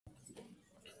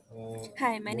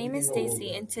Hi, my name is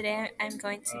Stacey, and today I'm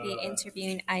going to be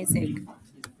interviewing Isaac.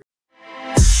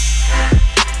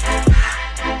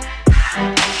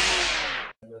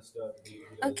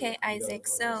 Okay, Isaac,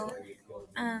 so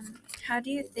how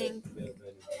do you think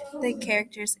the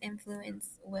characters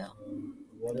influence Will?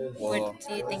 Well, What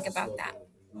do you think about that?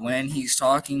 when he's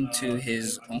talking to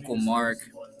his uncle Mark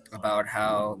about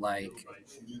how like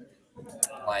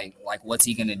what's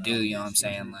he gonna do, you know what I'm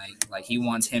saying? Like he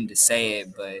wants him to say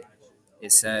it, but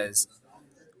it says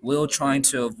Will trying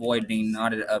to avoid being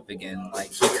knotted up again.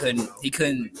 Like he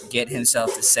couldn't get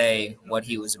himself to say what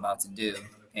he was about to do.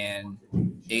 And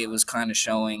it was kind of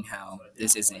showing how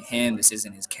this isn't him, this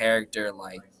isn't his character,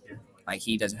 like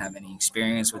he doesn't have any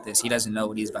experience with this. He doesn't know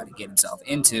what he's about to get himself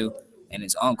into, and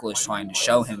his uncle is trying to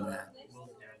show him that.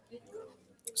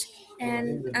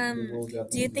 And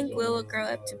do you think Will grow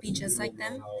up to be just like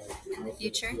them in the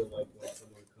future?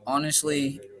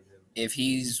 Honestly, if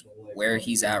he's where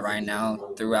he's at right now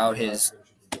throughout his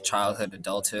childhood,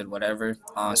 adulthood, whatever,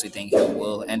 I honestly think he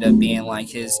will end up being like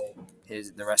his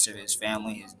the rest of his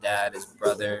family, his dad, his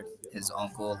brother, his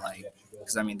uncle, like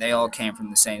because I mean they all came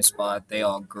from the same spot, they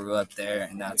all grew up there,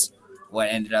 and that's what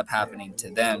ended up happening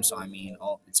to them. So I mean,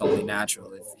 it's only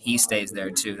natural if he stays there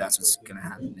too. That's what's gonna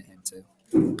happen to him too.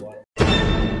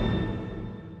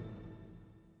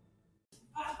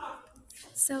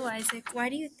 So, Isaac, why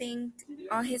do you think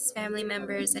all his family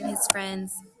members and his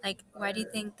friends, like, why do you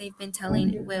think they've been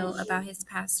telling Will about his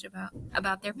past,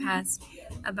 about their past,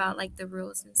 about like the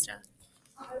rules and stuff?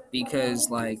 Because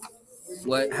like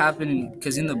what happened,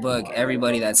 because in the book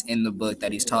everybody that's in the book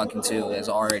that he's talking to has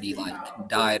already like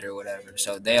died or whatever,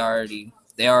 so they already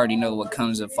know what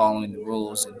comes of following the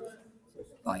rules and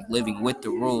like living with the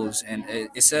rules. And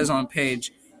it says on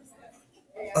page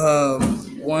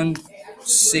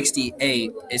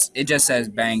 168, it just says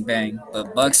bang bang,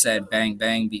 but Buck said bang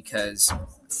bang because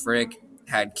Frick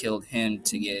had killed him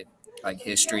to get like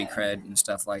his street cred and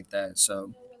stuff like that.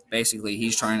 So basically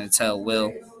he's trying to tell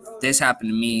Will, this happened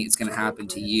to me, it's gonna happen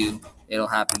to you, it'll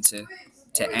happen to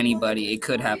anybody, it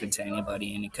could happen to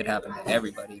anybody, and it could happen to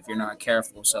everybody if you're not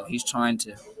careful. So he's trying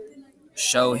to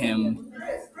show him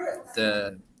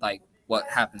the like what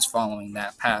happens following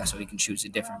that path so he can choose a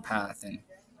different path. And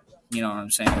you know what I'm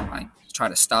saying? Like try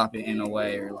to stop it in a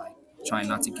way, or like try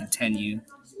not to continue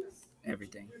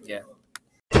everything. Yeah.